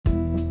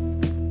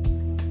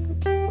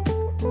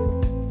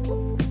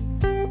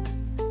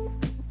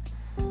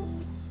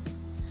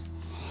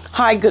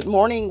Hi, good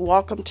morning.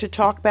 Welcome to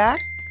Talk Back.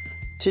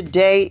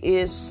 Today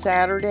is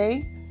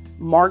Saturday,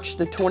 March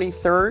the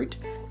 23rd,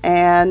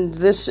 and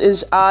this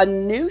is a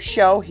new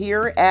show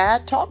here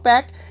at Talk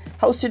Back,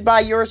 hosted by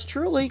yours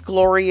truly,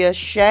 Gloria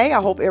Shea.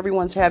 I hope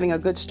everyone's having a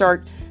good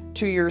start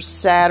to your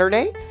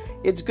Saturday.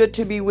 It's good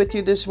to be with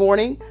you this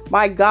morning.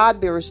 My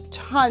God, there's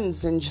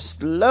tons and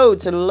just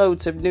loads and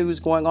loads of news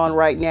going on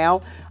right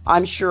now.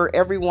 I'm sure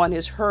everyone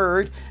has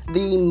heard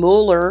the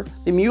Mueller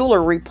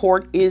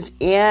report is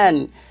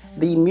in.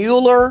 The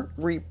Mueller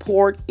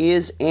report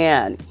is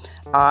in.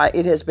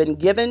 It has been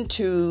given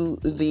to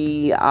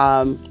the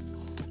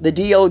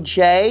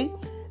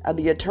DOJ.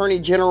 The Attorney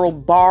General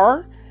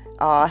Barr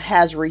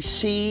has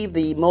received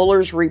the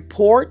Mueller's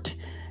report,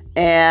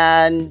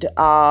 and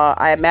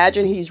I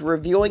imagine he's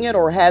reviewing it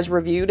or has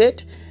reviewed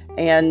it.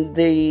 And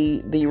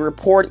the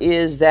report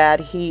is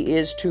that he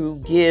is to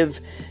give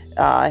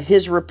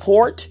his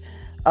report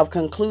of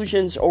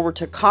conclusions over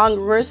to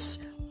Congress,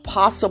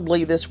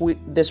 possibly this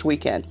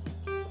weekend.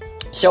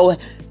 So,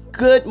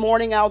 good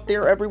morning out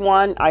there,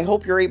 everyone. I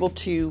hope you're able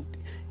to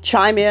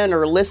chime in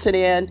or listen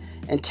in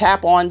and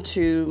tap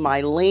onto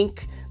my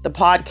link, the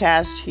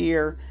podcast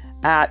here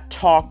at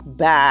Talk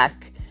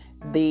Back.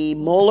 The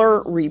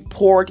Mueller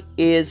report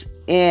is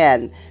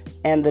in,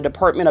 and the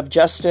Department of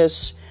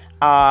Justice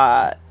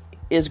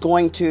is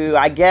going to,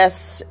 I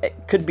guess,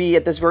 could be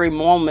at this very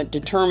moment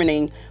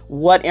determining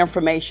what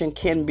information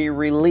can be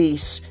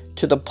released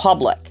to the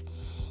public.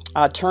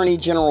 Attorney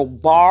General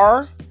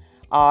Barr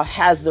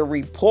has the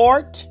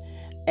report,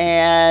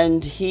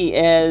 and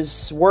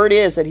word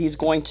is that he's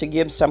going to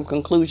give some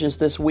conclusions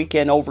this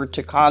weekend over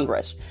to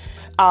Congress.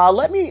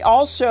 Let me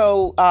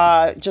also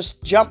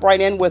just jump right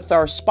in with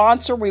our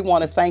sponsor. We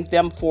want to thank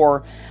them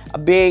for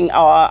being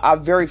our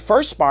very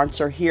first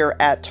sponsor here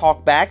at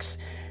Talkbacks,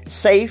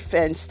 Safe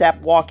and Step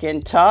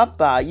Walk-In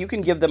Tub. You can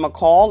give them a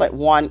call at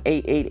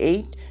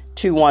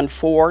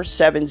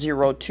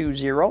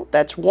 1-888-214-7020.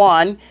 That's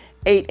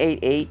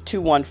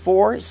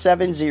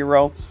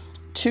 1-888-214-7020.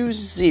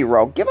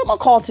 Give them a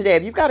call today.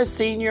 If you've got a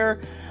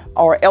senior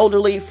or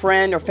elderly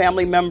friend or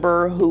family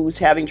member who's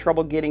having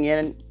trouble getting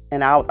in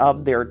and out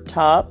of their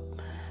tub,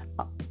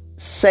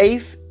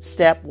 Safe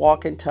Step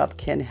Walk-In Tub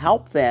can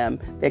help them.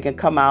 They can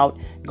come out,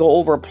 go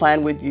over a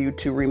plan with you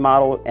to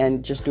remodel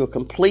and just do a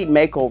complete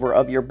makeover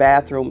of your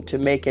bathroom to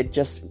make it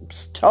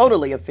just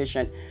totally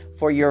efficient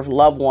for your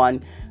loved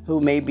one who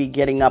may be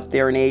getting up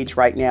there in age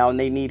right now and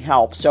they need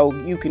help. So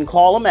you can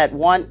call them at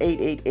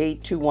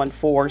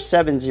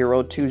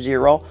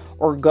 1-888-214-7020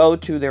 or go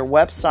to their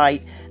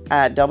website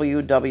at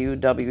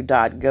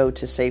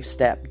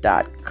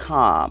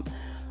www.gotosafestep.com.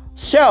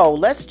 So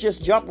let's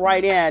just jump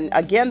right in.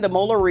 Again, the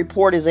Mueller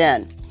report is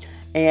in,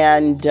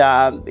 and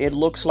it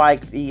looks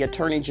like the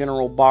Attorney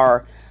General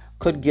Barr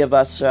could give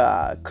a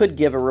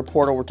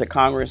report over to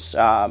Congress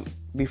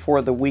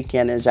before the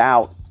weekend is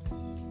out.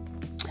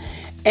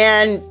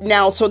 And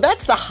now, so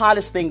that's the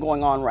hottest thing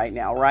going on right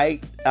now,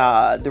 right?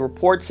 The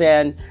report's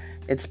in.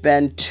 It's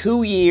been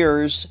 2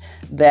 years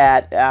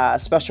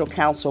that Special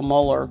Counsel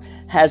Mueller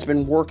has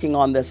been working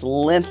on this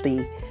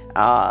lengthy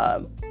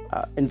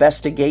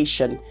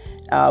investigation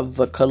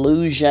of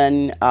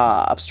collusion,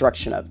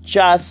 obstruction of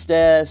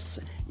justice.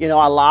 You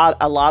know, a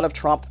lot of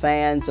Trump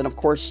fans, and of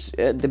course,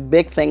 the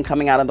big thing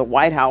coming out of the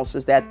White House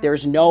is that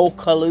there's no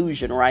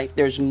collusion, right?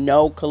 There's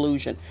no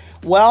collusion.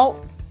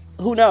 Well,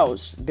 who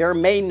knows? There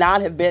may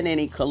not have been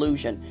any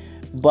collusion,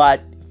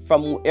 but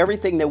from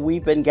everything that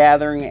we've been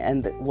gathering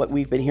and what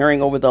we've been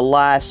hearing over the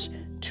last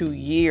 2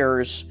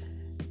 years,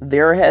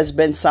 there has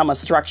been some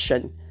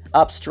obstruction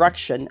of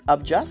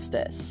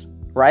justice,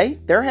 right?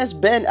 There has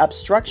been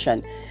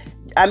obstruction.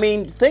 I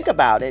mean, think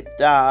about it.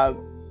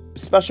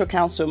 Special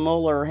Counsel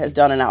Mueller has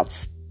done an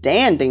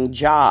outstanding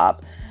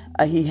job.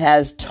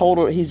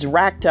 He's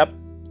racked up,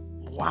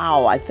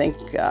 I think,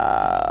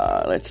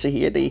 let's see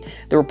here. The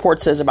report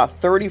says about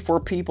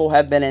 34 people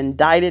have been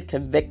indicted,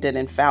 convicted,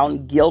 and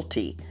found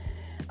guilty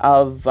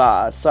of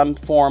some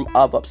form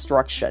of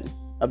obstruction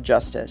of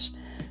justice.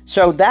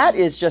 So that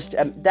is just,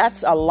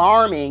 that's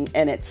alarming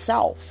in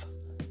itself.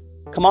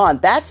 Come on,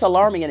 that's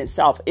alarming in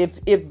itself.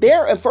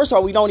 First of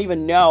all, we don't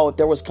even know if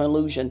there was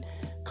collusion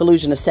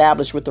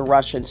established with the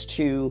Russians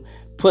to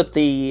put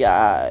the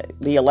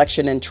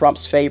election in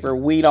Trump's favor.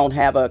 We don't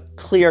have a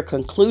clear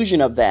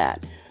conclusion of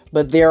that.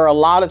 But there are a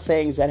lot of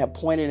things that have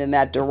pointed in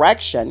that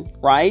direction,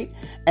 right?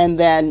 And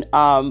then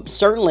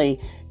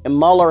certainly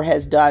Mueller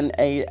has done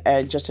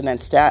just an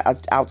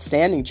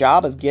outstanding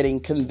job of getting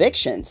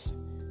convictions,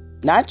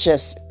 not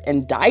just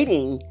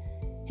indicting.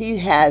 He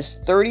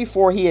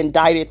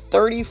indicted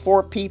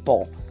 34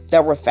 people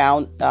that were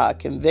found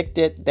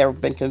convicted. They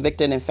have been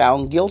convicted and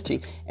found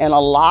guilty, and a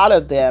lot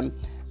of them,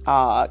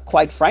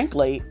 quite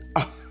frankly,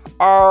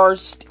 are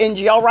in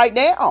jail right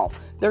now.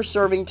 They're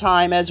serving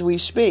time as we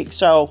speak.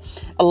 So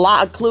a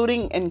lot,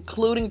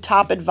 including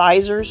top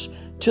advisors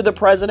to the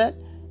president.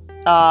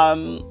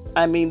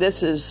 I mean,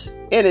 this is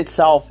in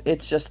itself,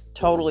 it's just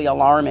totally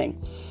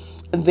alarming.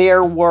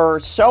 there were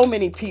so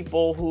many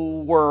people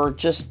who were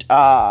just,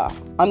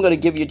 I'm going to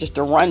give you just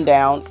a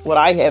rundown, what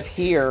I have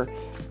here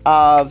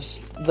of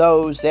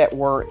those that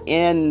were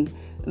in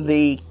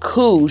the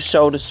coup,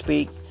 so to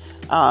speak.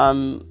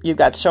 You've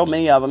got so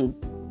many of them.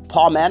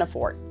 Paul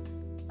Manafort.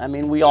 I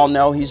mean, we all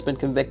know he's been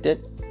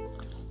convicted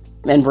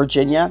in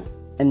Virginia,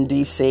 in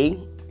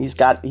D.C. He's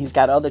got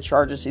other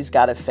charges he's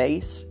got to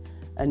face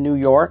in New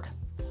York.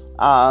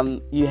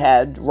 You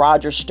had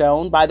Roger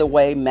Stone. By the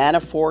way,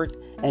 Manafort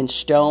and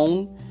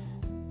Stone,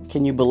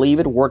 can you believe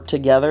it, worked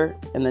together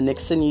in the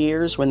Nixon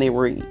years when they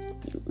were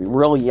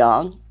real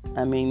young.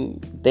 I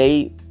mean,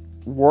 they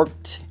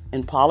worked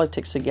in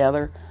politics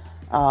together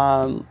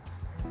in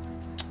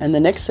the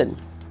Nixon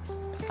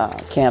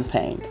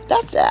campaign.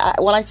 That's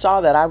when I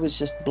saw that, I was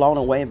just blown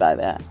away by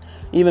that.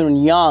 Even when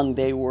young,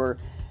 they were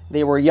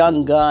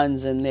young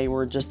guns, and they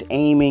were just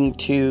aiming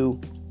to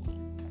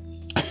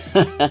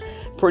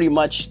pretty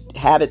much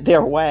have it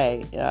their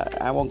way.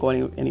 I won't go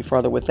any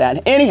further with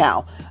that.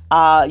 Anyhow,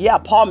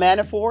 Paul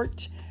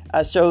Manafort.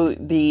 So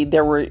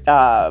there were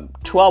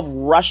 12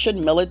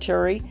 Russian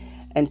military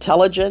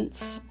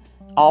intelligence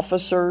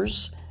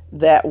officers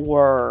that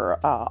were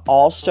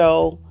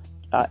also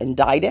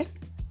indicted,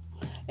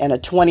 and a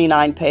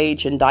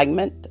 29-page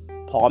indictment.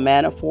 Paul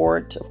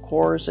Manafort, of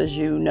course, as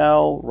you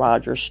know.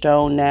 Roger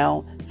Stone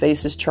now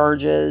faces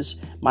charges.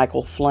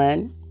 Michael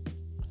Flynn,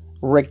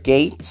 Rick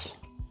Gates,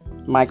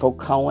 Michael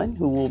Cohen,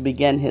 who will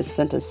begin his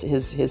sentence,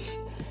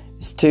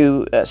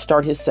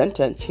 start his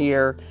sentence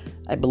here,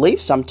 I believe,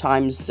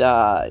 sometimes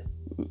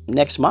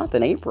next month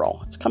in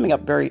April. It's coming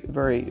up very,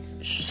 very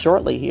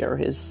shortly here.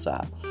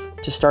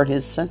 To start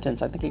his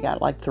sentence, I think he got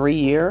like 3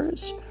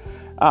 years.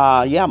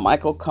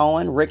 Michael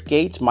Cohen, Rick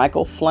Gates,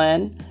 Michael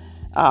Flynn,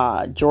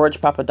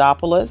 George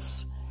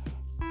Papadopoulos,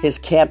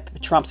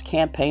 Trump's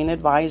campaign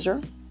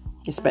advisor.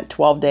 He spent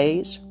 12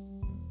 days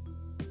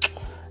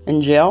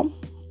in jail.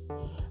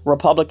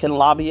 Republican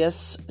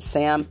lobbyist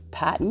Sam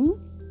Patten.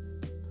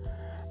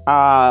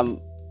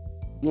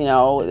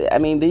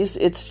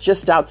 It's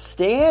just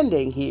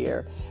outstanding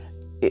here,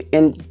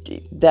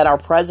 and that our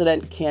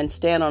president can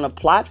stand on a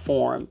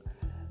platform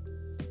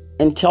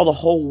and tell the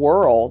whole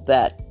world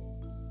that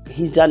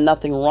he's done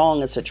nothing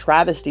wrong. It's a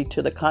travesty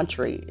to the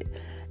country.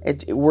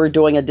 We're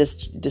doing a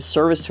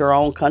disservice to our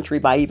own country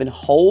by even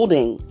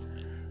having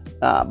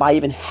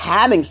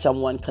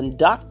someone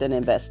conduct an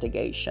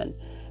investigation.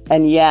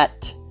 And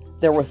yet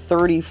there were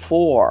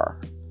 34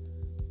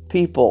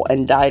 people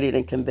indicted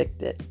and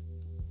convicted,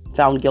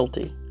 found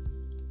guilty,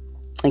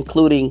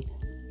 including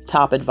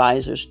top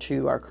advisors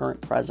to our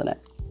current president.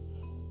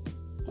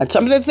 It's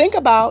something to think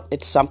about.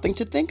 It's something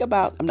to think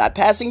about. I'm not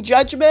passing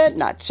judgment,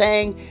 not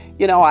saying,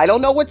 I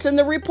don't know what's in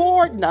the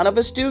report. None of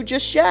us do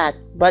just yet.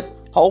 But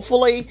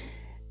hopefully,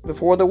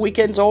 before the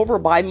weekend's over,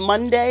 by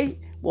Monday,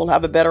 we'll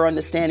have a better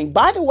understanding.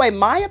 By the way,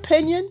 my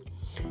opinion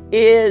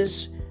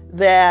is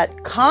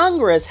that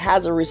Congress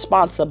has a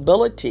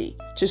responsibility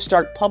to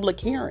start public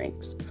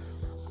hearings.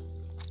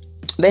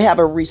 They have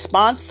a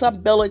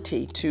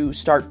responsibility to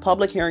start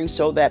public hearings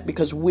so that,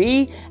 because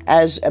we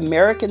as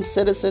American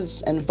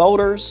citizens and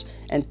voters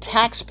and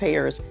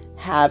taxpayers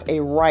have a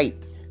right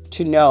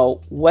to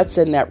know what's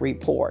in that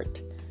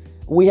report.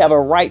 We have a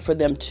right for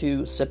them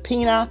to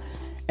subpoena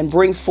and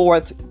bring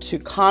forth to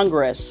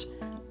Congress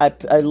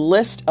a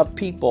list of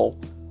people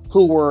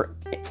who were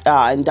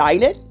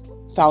indicted,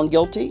 found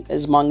guilty,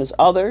 among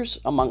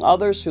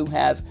others who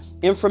have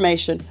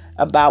information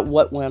about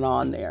what went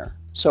on there.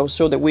 So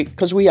that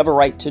because we have a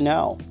right to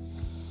know.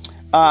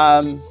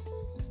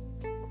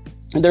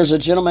 There's a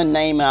gentleman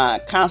named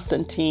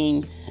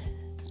Konstantin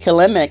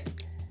Kilimnik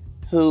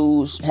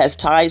who has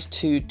ties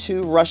to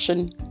 2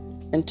 Russian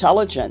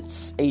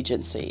intelligence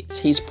agencies.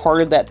 He's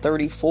part of that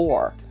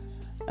 34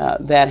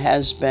 that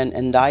has been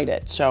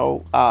indicted.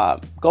 So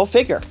go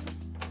figure.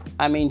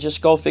 I mean,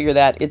 just go figure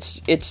that.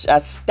 It's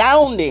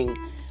astounding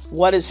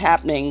what is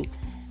happening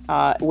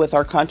with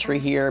our country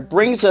here. It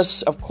brings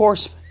us, of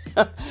course,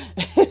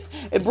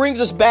 it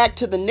brings us back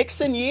to the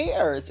Nixon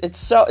years. It's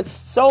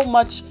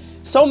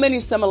so many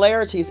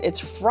similarities. It's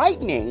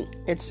frightening.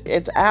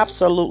 It's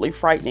absolutely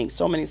frightening.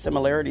 So many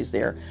similarities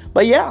there.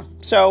 But yeah,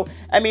 so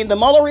the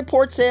Mueller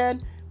report's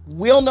in.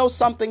 We'll know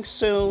something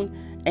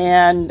soon,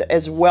 and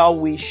as well,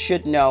 we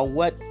should know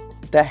what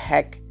the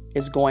heck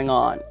is going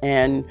on.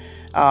 And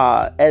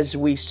as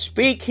we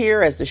speak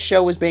here, as the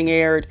show is being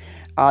aired,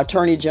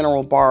 Attorney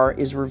General Barr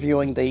is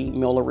reviewing the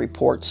Mueller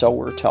report. So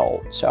we're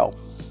told. So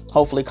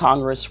hopefully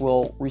Congress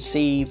will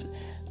receive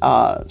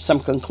some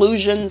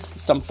conclusions,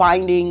 some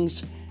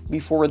findings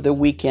before the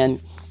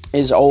weekend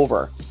is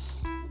over.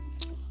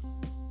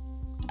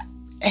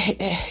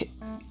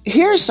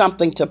 Here's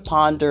something to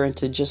ponder and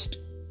to just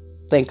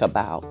think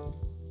about.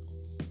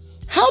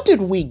 How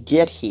did we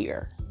get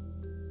here?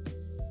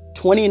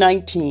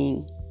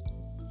 2019,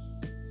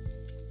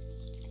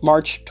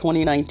 March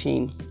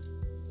 2019,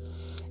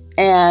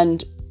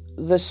 and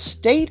the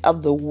state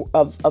of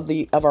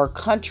our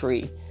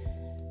country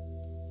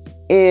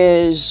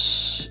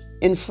is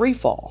in free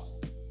fall.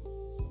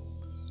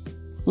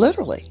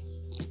 Literally.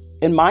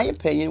 in my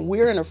opinion,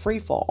 we're in a free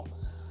fall.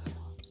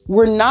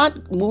 We're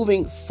not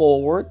moving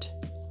forward.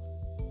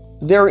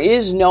 There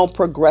is no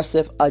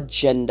progressive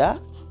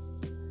agenda.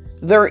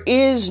 There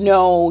is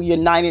no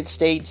United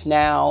States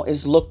now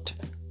is looked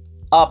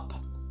up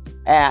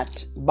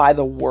at by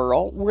the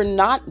world. We're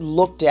not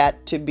looked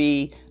at to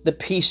be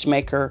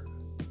the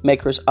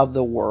makers of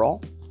the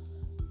world.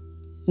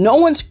 No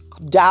one's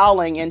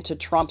dialing into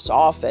Trump's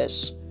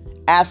office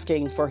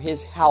asking for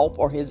his help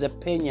or his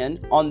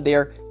opinion on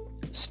their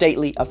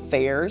stately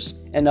affairs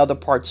in other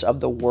parts of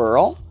the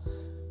world.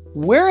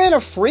 We're in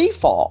a free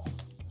fall.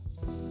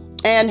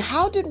 And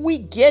how did we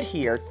get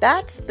here?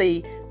 That's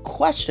the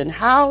question.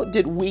 How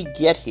did we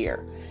get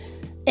here?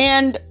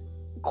 And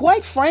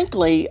quite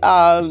frankly,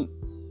 there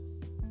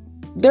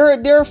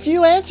are a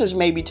few answers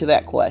maybe to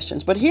that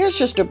question, but here's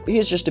just a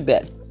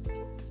bit.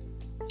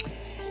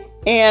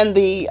 And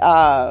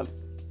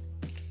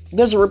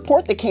there's a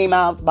report that came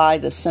out by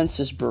the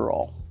Census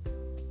Bureau.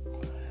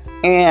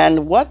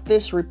 And what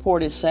this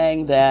report is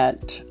saying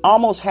that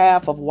almost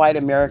half of white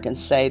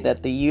Americans say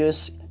that the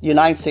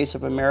United States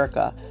of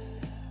America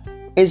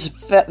is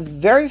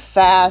very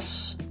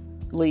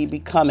fastly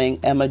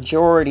becoming a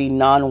majority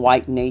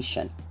non-white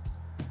nation.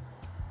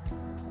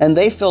 And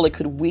they feel it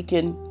could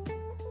weaken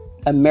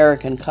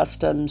American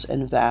customs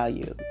and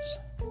values.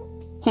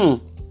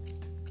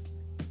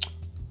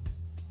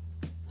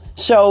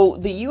 So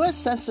the U.S.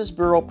 Census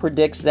Bureau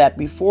predicts that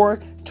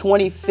before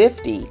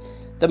 2050,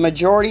 the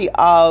majority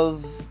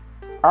of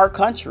our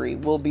country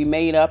will be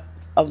made up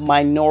of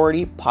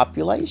minority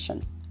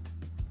population.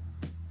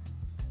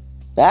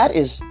 Did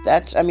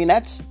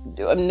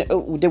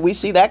we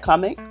see that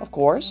coming? Of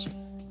course.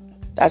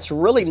 That's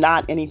really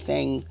not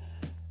anything,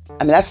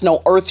 that's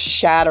no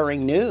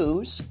earth-shattering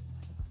news.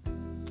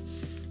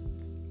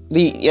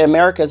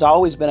 America has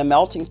always been a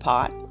melting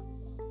pot.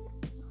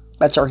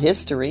 That's our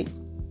history.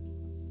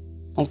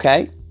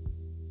 Okay.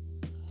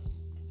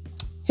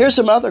 Here's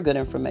some other good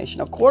information.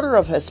 A quarter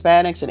of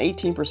Hispanics and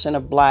 18%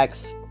 of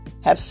blacks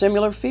have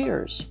similar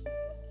fears.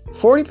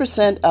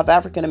 40% of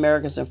African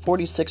Americans and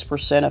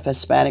 46% of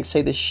Hispanics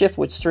say the shift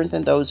would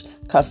strengthen those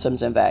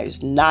customs and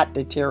values, not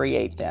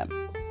deteriorate them.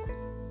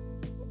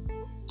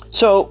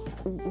 So,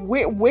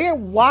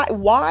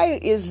 why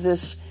is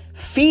this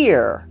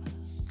fear?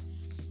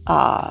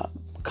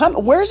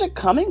 Where is it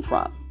coming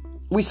from?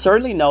 We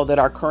certainly know that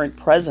our current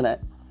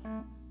president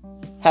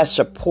has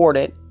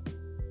supported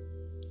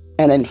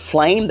and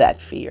inflamed that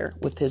fear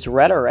with his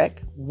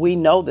rhetoric. We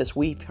know this.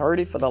 We've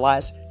heard it for the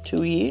last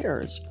 2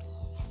 years.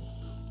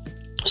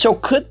 So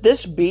could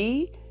this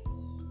be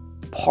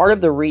part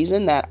of the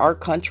reason that our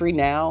country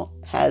now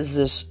has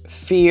this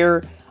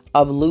fear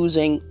of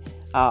losing,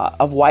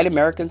 of white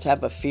Americans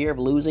have a fear of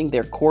losing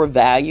their core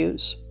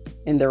values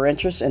and their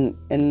interests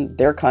in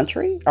their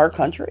country, our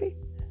country?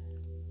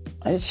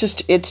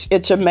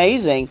 It's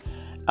amazing.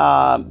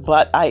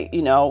 But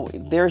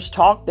there's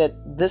talk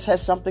that this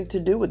has something to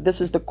do with,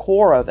 this is the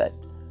core of it.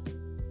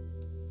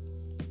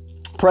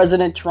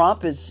 President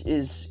Trump is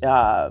he's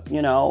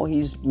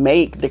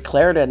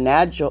declared a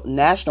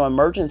national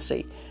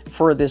emergency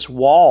for this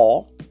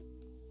wall,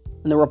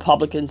 and the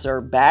Republicans are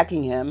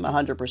backing him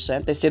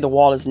 100%. They say the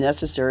wall is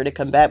necessary to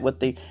combat what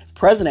the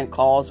president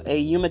calls a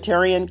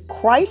humanitarian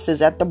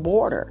crisis at the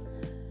border.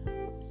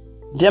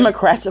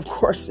 Democrats, of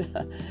course,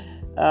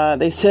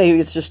 they say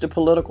it's just a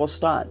political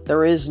stunt.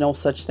 There is no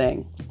such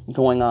thing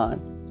going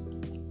on.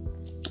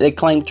 They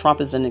claim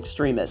Trump is an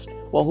extremist.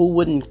 Well, who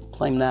wouldn't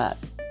claim that?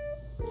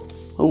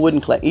 Who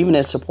wouldn't claim? Even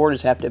his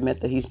supporters have to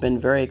admit that he's been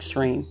very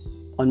extreme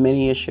on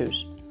many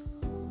issues.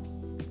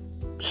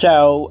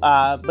 So,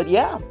 but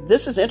yeah,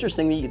 this is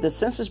interesting. The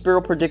Census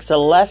Bureau predicts a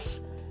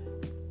less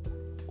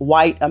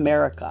white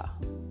America.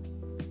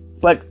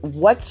 But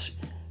why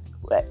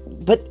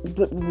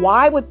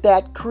would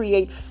that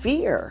create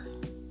fear?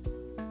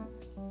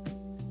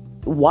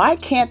 Why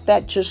can't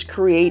that just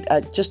create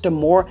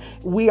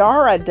we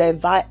are a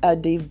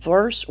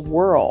diverse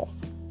world.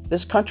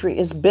 This country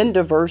has been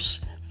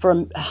diverse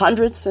for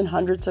hundreds and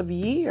hundreds of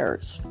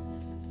years.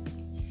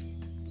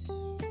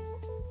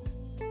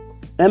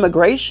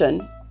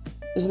 Immigration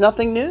is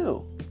nothing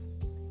new.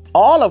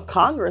 All of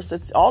Congress,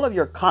 it's all of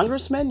your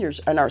congressmen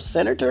and our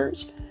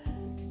senators,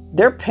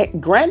 their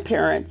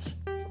grandparents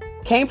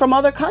came from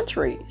other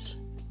countries.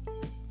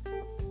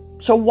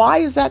 So why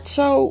is it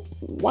so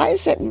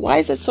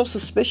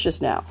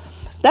suspicious now?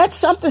 That's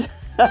something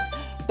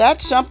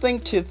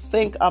to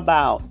think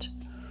about.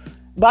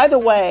 By the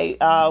way,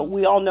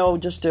 we all know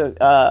just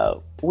a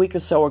week or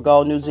so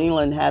ago, New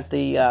Zealand had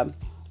the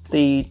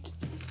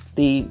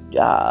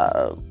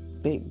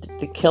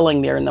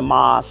killing there in the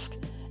mosque,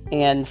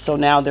 and so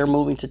now they're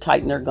moving to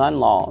tighten their gun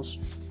laws.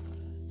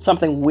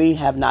 Something we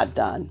have not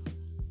done,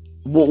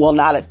 will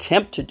not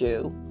attempt to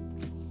do,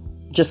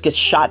 just gets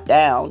shot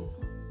down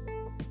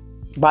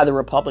by the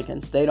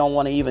Republicans. They don't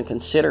want to even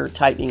consider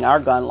tightening our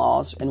gun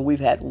laws, and we've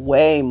had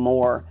way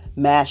more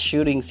mass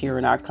shootings here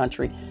in our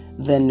country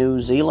than New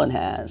Zealand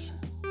has.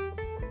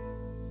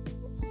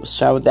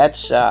 So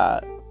that's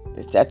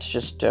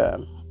just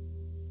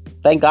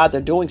Thank God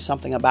they're doing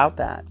something about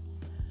that.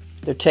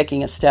 They're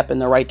taking a step in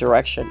the right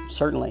direction,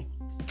 certainly.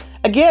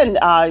 Again,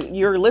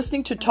 you're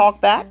listening to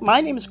Talk Back.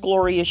 My name is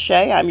Gloria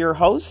Shea. I'm your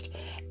host.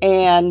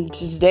 And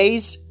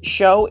today's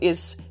show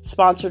is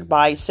sponsored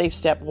by Safe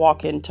Step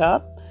Walk-In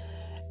Tub.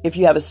 If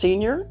you have a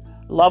senior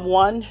loved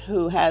one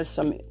who has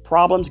some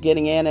problems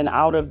getting in and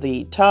out of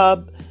the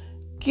tub,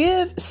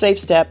 give Safe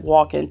Step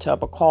Walk-In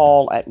Tub a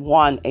call at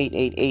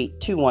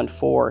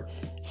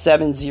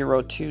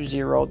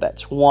 1-888-214-7020.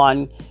 That's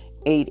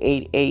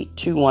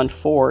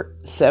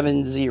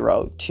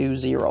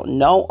 1-888-214-7020.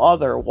 No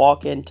other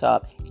walk-in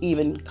tub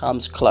even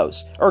comes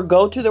close. Or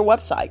go to their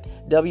website,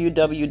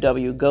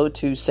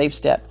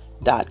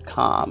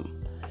 www.gotosafestep.com.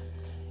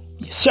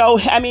 So,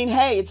 I mean,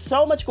 hey, it's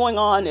so much going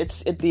on.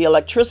 The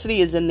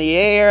electricity is in the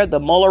air. The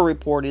Mueller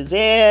report is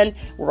in.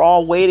 We're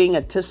all waiting,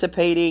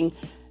 anticipating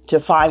to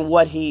find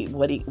what he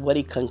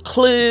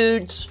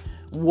concludes.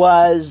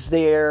 Was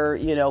there,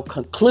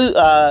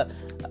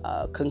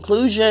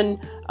 conclusion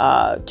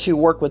to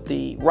work with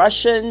the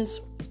Russians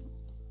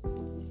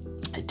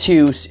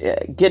to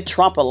get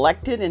Trump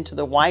elected into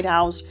the White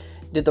House?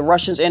 Did the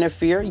Russians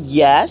interfere?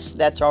 Yes,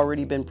 that's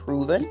already been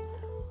proven.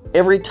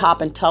 Every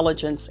top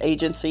intelligence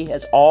agency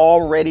has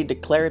already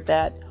declared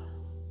that,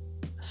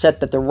 said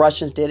that the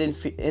Russians did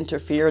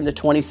interfere in the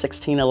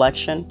 2016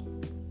 election.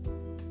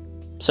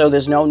 So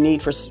there's no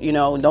need for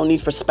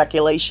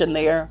speculation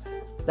there.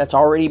 That's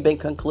already been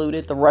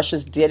concluded. The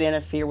Russians did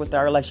interfere with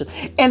our elections.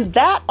 And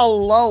that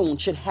alone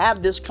should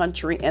have this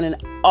country in an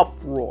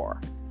uproar.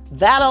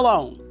 That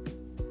alone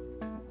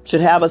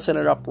should have us in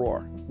an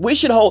uproar.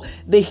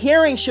 The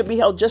hearing should be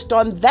held just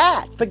on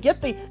that.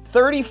 Forget the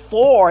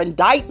 34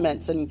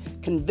 indictments and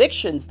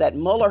convictions that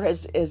Mueller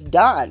has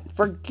done.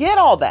 Forget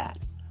all that.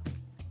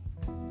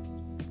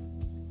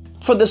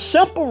 For the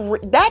simple,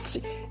 that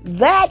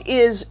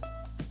is,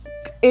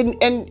 in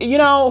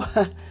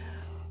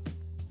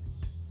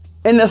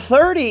the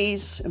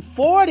 30s and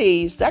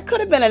 40s, that could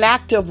have been an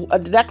act of a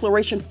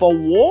declaration for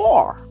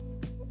war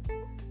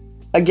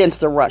against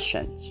the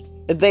Russians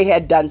if they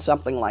had done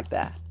something like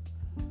that.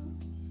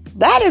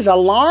 That is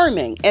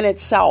alarming in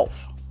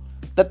itself,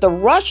 that the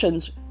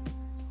Russians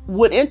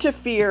would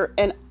interfere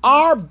in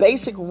our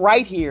basic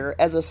right here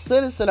as a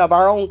citizen of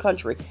our own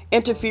country,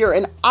 interfere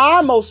in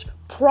our most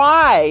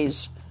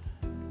prized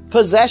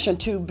possession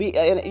to be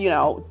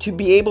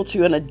able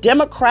to, in a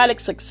democratic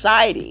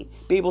society,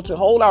 be able to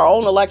hold our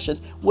own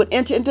elections,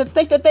 and to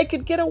think that they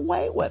could get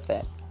away with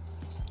it.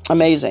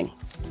 Amazing.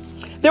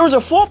 There was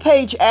a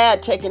full-page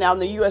ad taken out in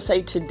the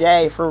USA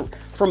Today from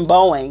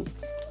Boeing.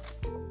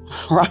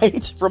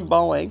 Right? From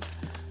Boeing.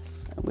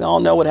 We all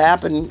know what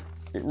happened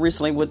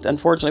recently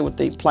unfortunately with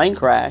the plane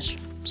crash.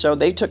 So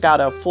they took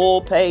out a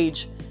full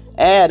page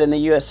ad in the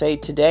USA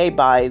Today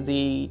by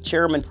the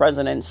chairman,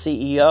 president, and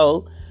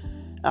CEO,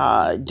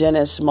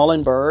 Dennis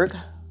Muilenburg.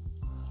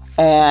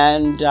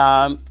 And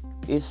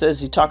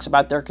he talks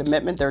about their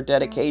commitment, their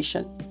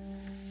dedication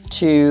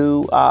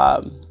to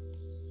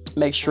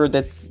make sure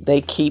that they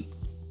keep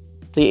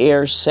the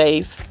air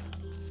safe.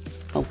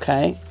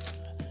 Okay.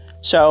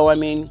 So, I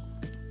mean,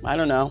 I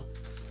don't know.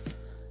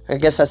 I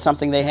guess that's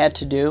something they had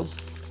to do.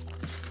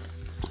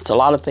 It's a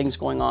lot of things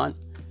going on.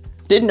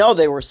 Didn't know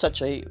they were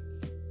such a,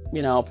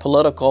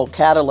 political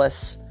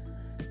catalyst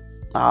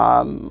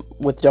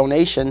with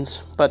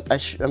donations. But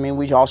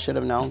we all should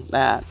have known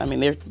that. I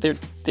mean,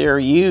 they're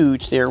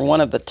huge. They're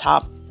one of the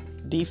top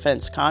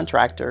defense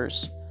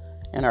contractors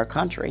in our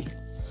country.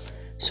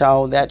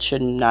 So that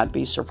should not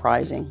be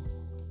surprising.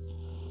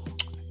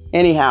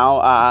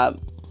 Anyhow,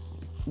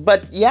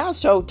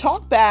 so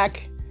Talk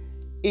Back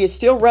is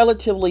still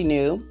relatively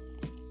new,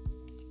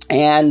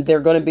 and there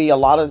are going to be a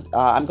lot of,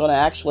 I'm going to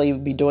actually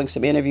be doing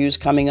some interviews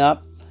coming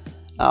up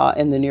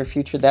in the near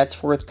future. That's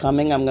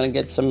forthcoming. I'm going to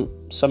get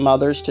some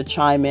others to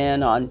chime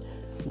in on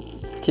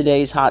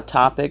today's hot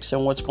topics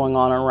and what's going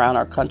on around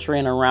our country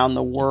and around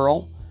the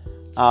world.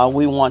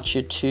 We want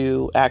you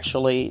to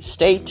actually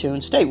stay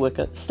tuned, stay with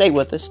us, stick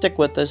with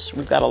us.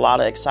 We've got a lot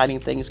of exciting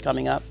things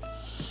coming up.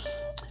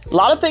 A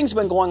lot of things have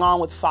been going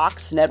on with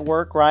Fox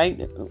Network,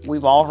 right?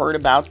 We've all heard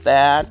about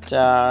that.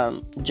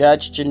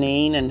 Judge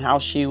Jeanine and how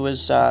she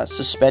was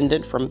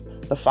suspended from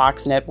the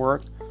Fox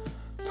Network.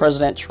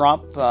 President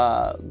Trump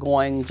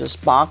going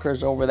just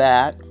bonkers over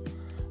that.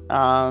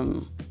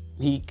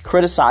 He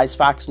criticized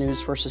Fox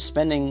News for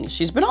suspending.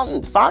 She's been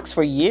on Fox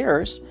for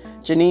years.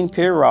 Jeanine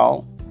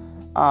Pirro.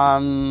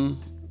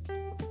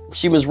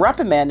 She was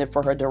reprimanded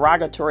for her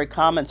derogatory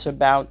comments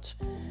about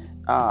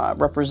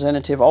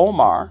Representative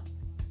Omar,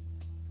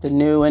 the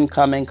new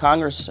incoming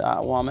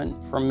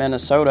congresswoman from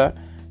Minnesota,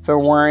 for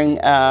wearing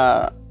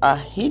a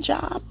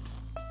hijab,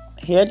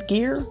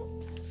 headgear,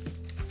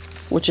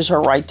 which is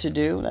her right to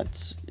do.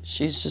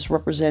 She's just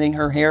representing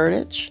her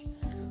heritage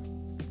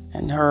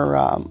and her,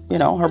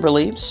 her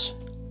beliefs.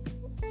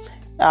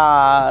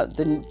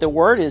 The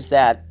word is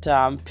that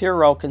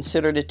Pirro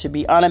considered it to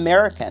be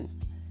un-American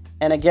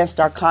and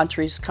against our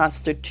country's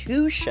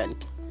constitution.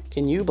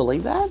 Can you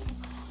believe that?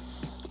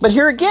 But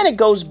here again, it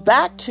goes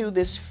back to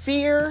this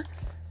fear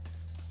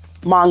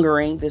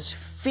mongering, this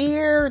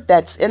fear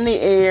that's in the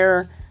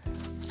air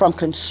from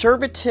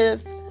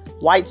conservative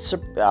white,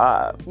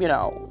 I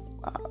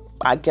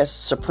guess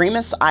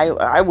supremacists.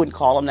 I wouldn't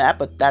call them that,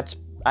 but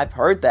I've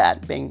heard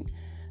that being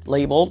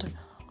labeled.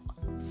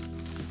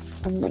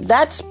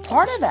 That's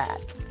part of that.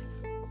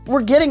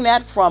 We're getting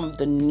that from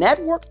the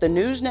network, the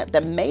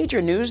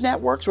major news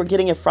networks. We're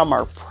getting it from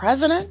our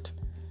president.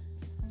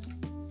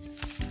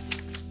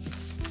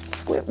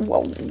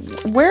 Well,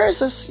 where is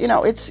this?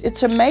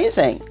 It's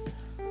amazing.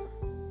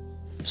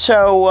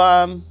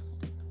 So,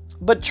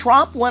 but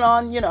Trump went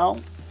on,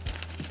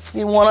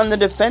 he went on the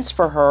defense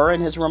for her,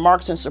 and his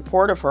remarks in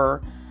support of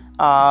her,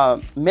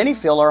 many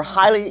feel are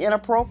highly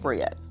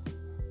inappropriate.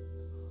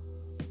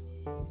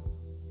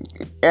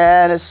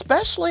 And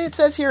especially, it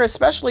says here,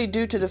 especially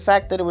due to the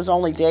fact that it was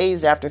only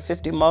days after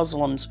 50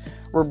 Muslims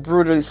were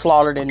brutally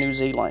slaughtered in New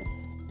Zealand.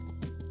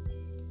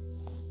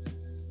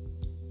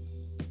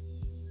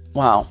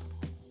 Wow.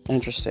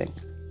 Interesting.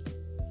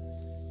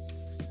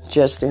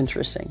 Just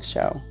interesting.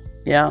 So,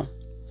 yeah.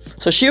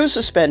 So she was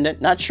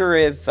suspended. Not sure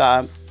if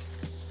they're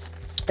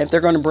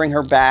going to bring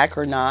her back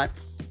or not.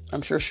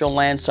 I'm sure she'll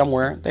land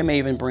somewhere. They may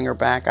even bring her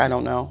back. I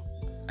don't know.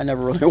 I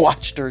never really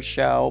watched her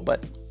show,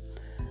 but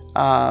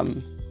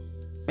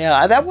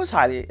yeah, that was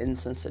highly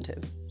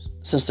insensitive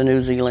since the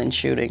New Zealand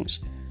shootings.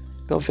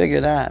 Go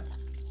figure that.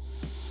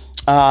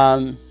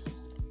 But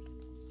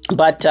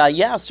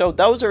yeah, so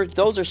those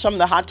are some of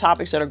the hot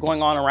topics that are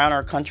going on around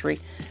our country.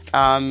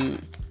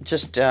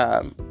 Just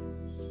the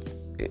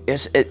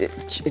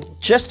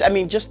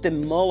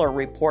Mueller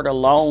report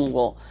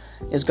alone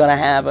is going to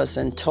have us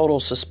in total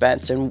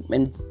suspense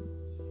and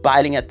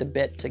biting at the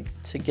bit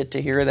to get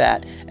to hear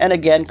that. And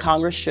again,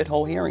 Congress should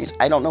hold hearings.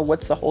 I don't know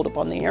what's the holdup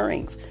on the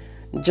hearings.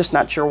 I'm just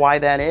not sure why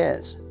that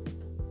is.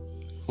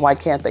 Why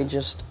can't they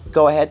just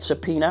go ahead,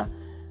 subpoena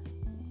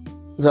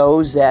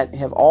those that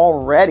have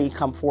already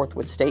come forth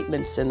with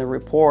statements in the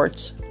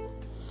reports?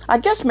 I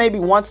guess maybe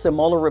once the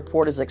Mueller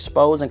report is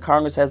exposed and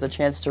Congress has a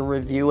chance to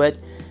review it,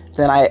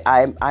 then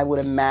I would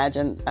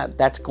imagine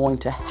that's going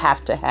to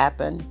have to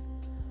happen.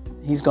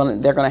 They're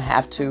going to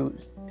have to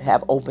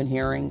have open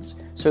hearings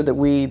so that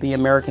we, the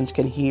Americans,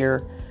 can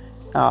hear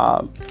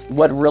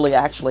what really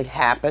actually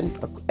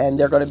happened, and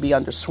they're going to be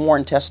under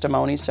sworn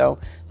testimony, so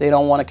they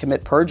don't want to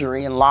commit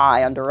perjury and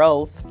lie under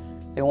oath.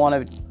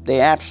 They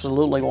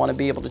absolutely want to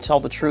be able to tell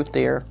the truth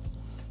there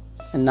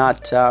and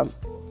not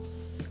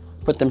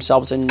put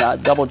themselves in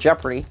double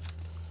jeopardy.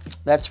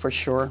 That's for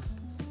sure.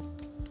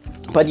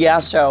 But yeah,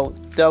 so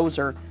those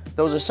are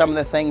some of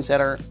the things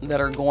that are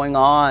going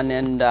on,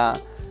 and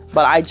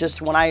but I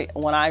just when I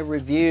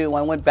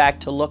went back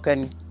to look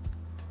and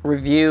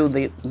review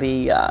the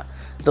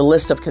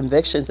list of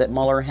convictions that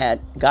Mueller had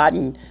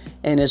gotten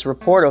in his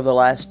report over the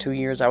last 2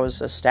 years. I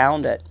was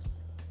astounded.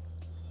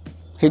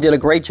 He did a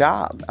great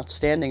job,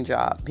 outstanding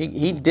job.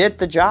 He did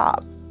the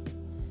job.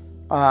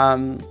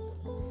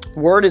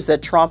 Word is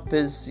that Trump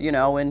is,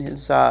 in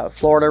his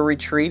Florida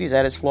retreat. He's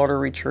at his Florida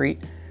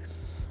retreat.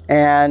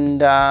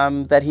 And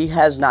that he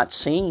has not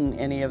seen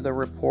any of the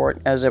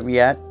report as of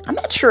yet. I'm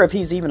not sure if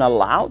he's even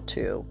allowed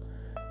to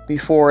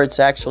before it's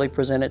actually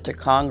presented to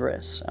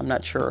Congress. I'm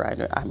not sure. I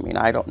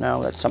don't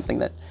know. That's something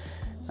that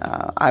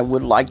I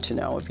would like to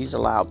know if he's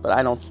allowed.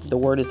 But the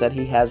word is that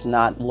he has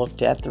not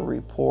looked at the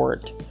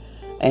report.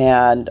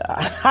 And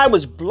I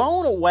was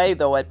blown away,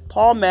 though, at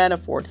Paul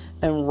Manafort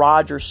and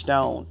Roger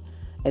Stone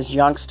as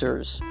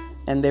youngsters.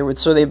 And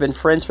they've been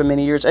friends for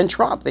many years. And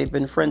Trump, they've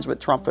been friends with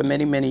Trump for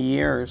many, many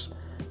years.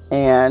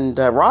 And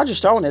Roger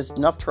Stone has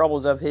enough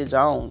troubles of his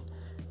own.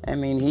 I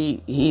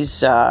mean,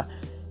 he's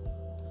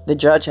the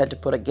judge had to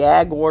put a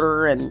gag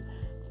order and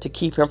to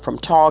keep him from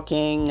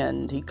talking.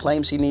 And he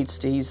claims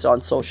he's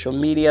on social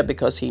media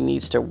because he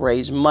needs to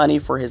raise money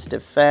for his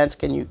defense.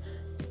 Can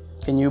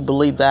you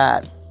believe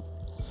that?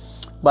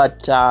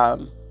 But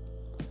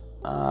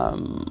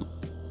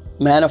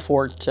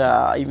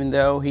Manafort, even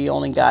though he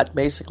only got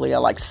basically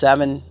like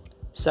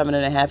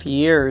 7.5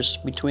 years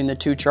between the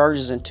two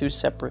charges in two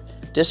separate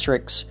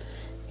districts,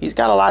 he's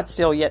got a lot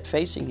still yet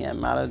facing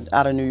him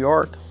out of New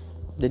York,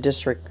 the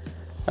District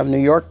of New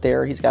York.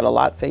 There, he's got a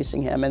lot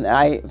facing him, and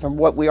from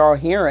what we are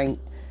hearing,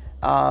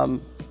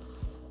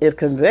 if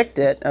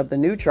convicted of the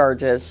new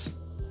charges,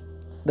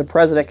 the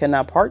president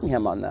cannot pardon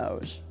him on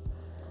those.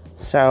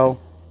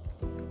 So,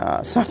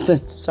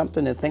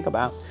 something to think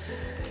about.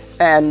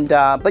 And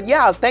but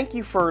yeah, thank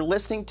you for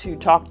listening to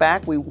Talk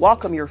Back. We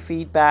welcome your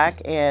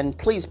feedback, and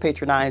please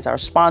patronize our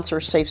sponsor,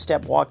 Safe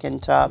Step Walk-In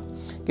Tub.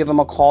 Give them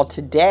a call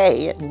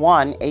today at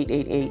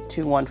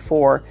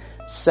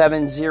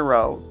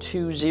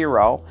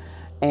 1-888-214-7020.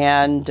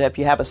 And if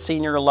you have a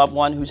senior or loved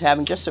one who's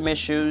having just some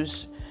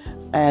issues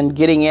and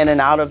getting in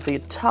and out of the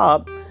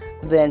tub,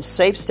 then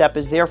Safe Step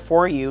is there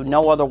for you.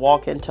 No other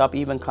walk-in tub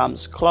even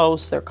comes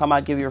close. They'll come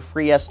out, give you a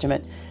free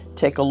estimate,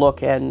 take a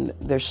look, and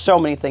there's so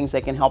many things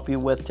they can help you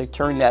with to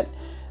turn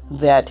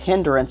that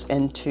hindrance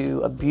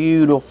into a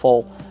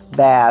beautiful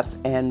bath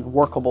and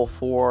workable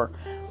for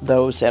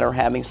those that are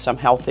having some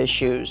health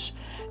issues.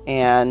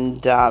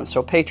 And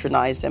so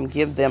patronize them,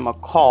 give them a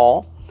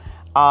call.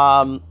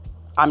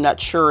 I'm not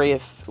sure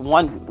if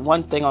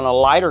one thing on a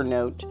lighter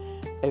note,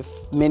 if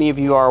many of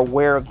you are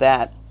aware of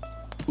that,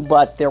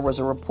 but there was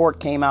a report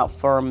came out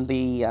from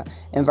the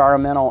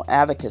environmental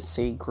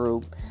advocacy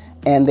group,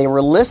 and they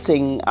were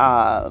listing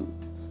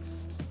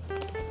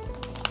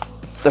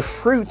the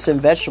fruits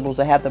and vegetables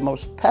that have the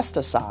most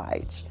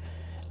pesticides.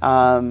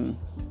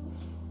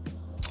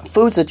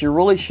 Foods that you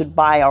really should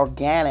buy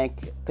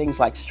organic, things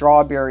like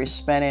strawberries,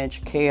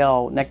 spinach,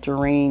 kale,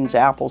 nectarines,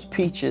 apples,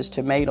 peaches,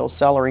 tomatoes,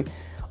 celery,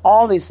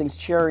 all these things,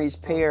 cherries,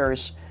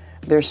 pears.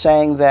 They're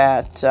saying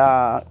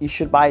that you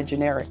should buy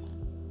generic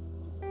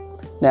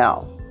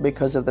now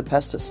because of the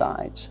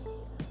pesticides,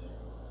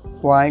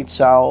 right?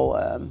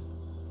 So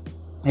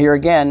here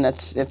again,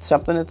 it's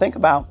something to think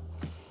about.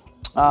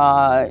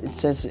 It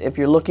says if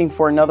you're looking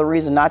for another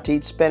reason not to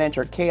eat spinach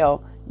or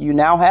kale, you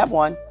now have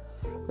one.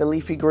 The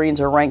leafy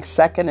greens are ranked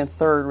second and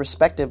third,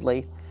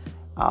 respectively,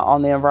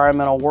 on the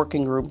Environmental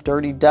Working Group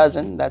Dirty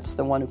Dozen. That's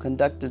the one who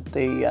conducted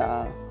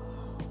the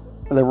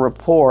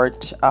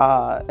report,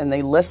 and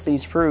they list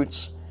these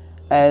fruits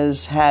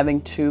as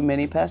having too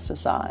many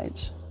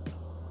pesticides.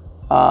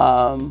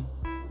 And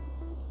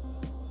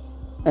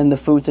the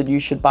foods that you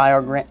should buy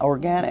are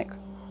organic.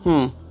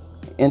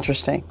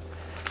 Interesting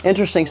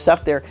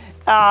stuff there.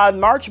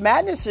 March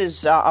Madness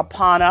is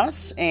upon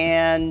us,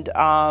 and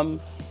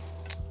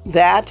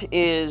that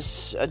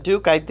is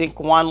Duke, I think,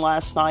 won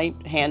last night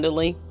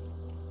handily.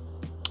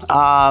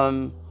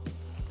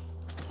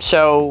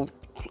 So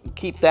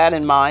keep that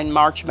in mind.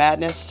 March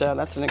Madness,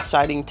 that's an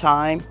exciting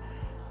time.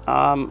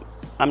 I'm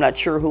not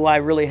sure who I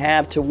really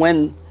have to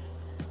win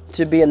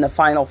to be in the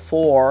Final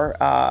Four.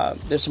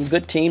 There's some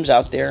good teams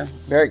out there,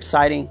 very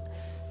exciting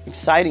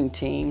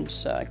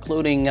teams,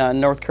 including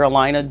North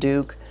Carolina,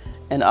 Duke,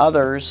 and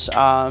others.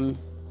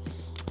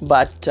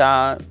 But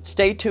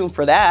stay tuned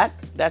for that.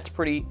 That's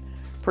pretty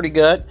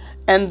good.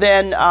 And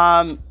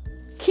then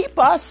keep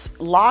us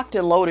locked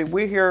and loaded.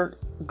 We're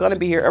going to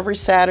be here every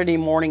Saturday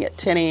morning at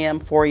 10 a.m.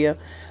 for you.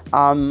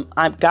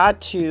 I've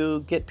got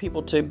to get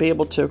people to be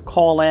able to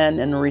call in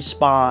and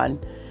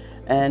respond.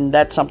 And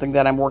that's something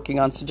that I'm working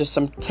on. So just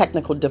some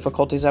technical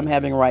difficulties I'm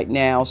having right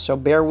now. So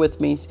bear with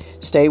me.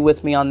 Stay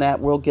with me on that.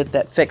 We'll get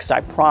that fixed.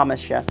 I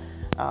promise you.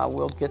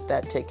 We'll get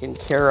that taken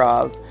care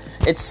of.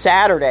 It's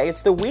Saturday.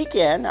 It's the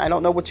weekend. I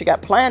don't know what you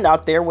got planned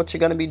out there, what you're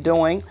going to be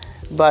doing.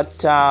 But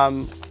it's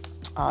a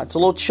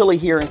little chilly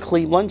here in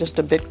Cleveland. Just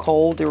a bit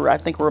cold. I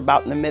think we're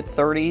about in the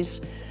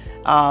mid-30s.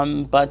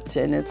 But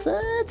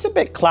it's a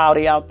bit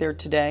cloudy out there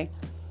today.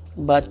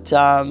 But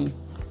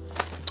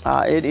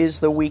it is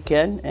the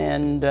weekend,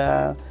 and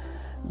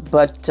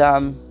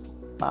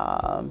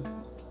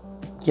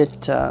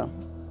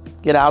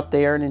get out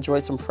there and enjoy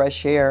some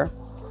fresh air.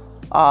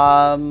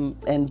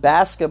 And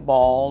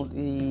basketball,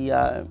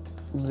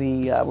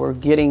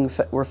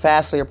 we're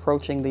fastly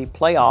approaching the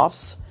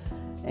playoffs,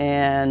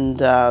 and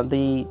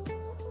the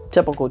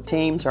typical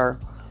teams are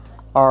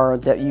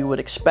that you would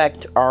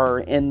expect are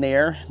in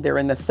there. They're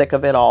in the thick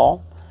of it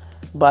all.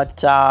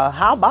 But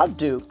how about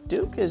Duke?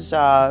 Duke is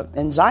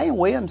and Zion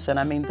Williamson.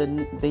 I mean,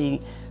 the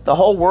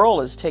whole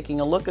world is taking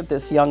a look at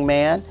this young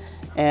man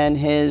and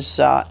his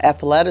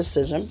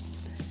athleticism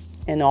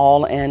and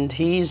all, and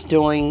he's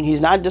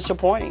not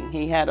disappointing.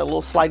 He had a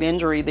little slight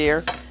injury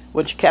there,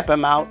 which kept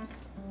him out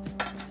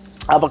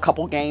of a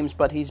couple games,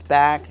 but he's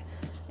back,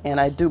 and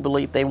I do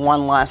believe they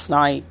won last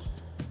night.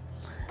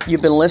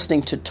 You've been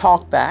listening to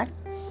Talk Back,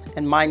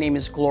 and my name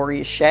is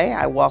Gloria Shea.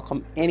 I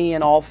welcome any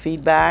and all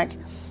feedback.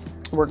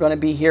 We're going to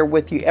be here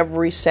with you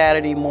every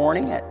Saturday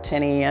morning at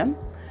 10 a.m.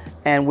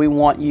 And we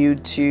want you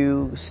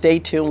to stay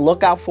tuned.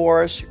 Look out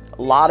for us.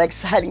 A lot of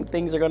exciting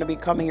things are going to be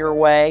coming your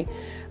way.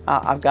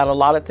 I've got a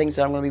lot of things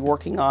that I'm going to be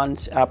working on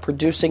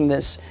producing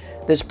this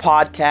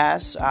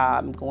podcast.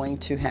 I'm going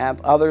to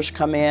have others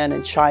come in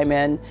and chime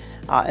in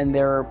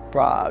their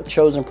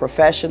chosen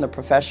profession, the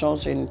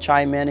professionals, and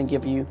chime in and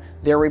give you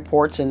their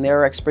reports and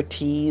their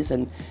expertise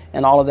and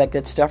all of that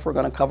good stuff. We're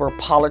going to cover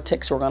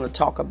politics. We're going to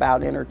talk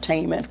about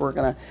entertainment. We're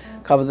going to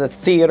cover the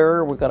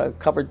theater. We're going to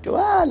cover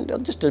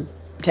just a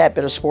tad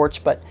bit of sports,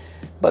 but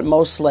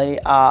mostly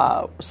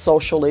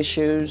social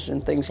issues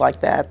and things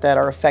like that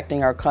are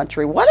affecting our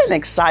country. What an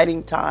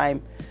exciting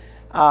time,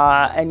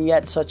 and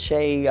yet such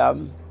a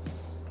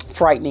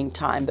frightening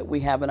time that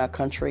we have in our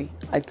country.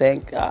 I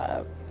think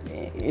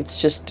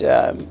it's just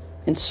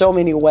in so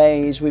many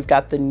ways. We've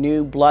got the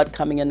new blood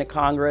coming into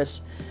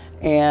Congress,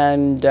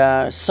 and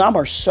some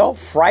are so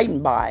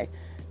frightened by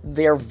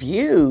their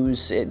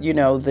views.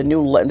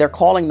 They're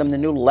calling them the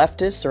new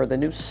leftists or the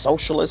new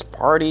socialist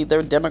party.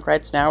 They're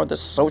Democrats now, or the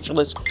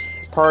socialist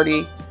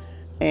party,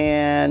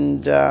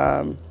 and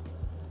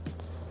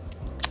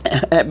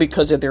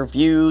because of their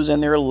views,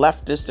 and they're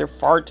leftists, they're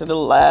far to the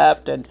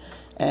left,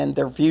 and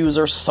their views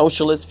are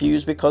socialist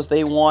views because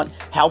they want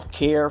health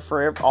care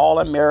for all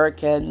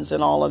Americans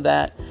and all of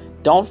that.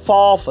 Don't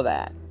fall for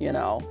that.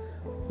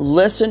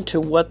 Listen to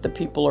what the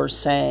people are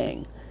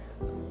saying.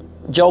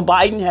 Joe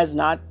Biden has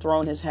not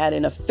thrown his hat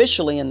in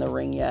officially in the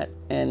ring yet,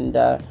 and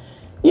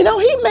he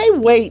may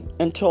wait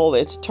until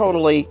it's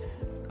totally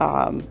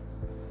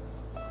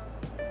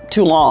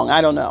too long. I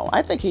don't know.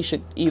 I think he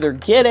should either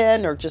get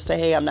in or just say,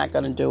 hey, I'm not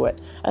going to do it.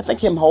 I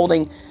think him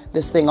holding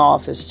this thing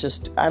off is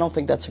just, I don't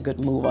think that's a good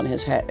move on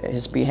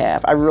his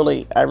behalf. I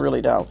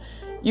really don't.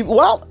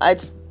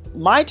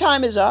 My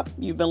time is up.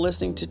 You've been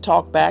listening to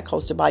Talk Back,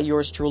 hosted by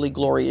yours truly,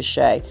 Gloria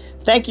Shea.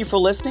 Thank you for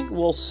listening.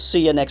 We'll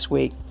see you next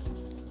week.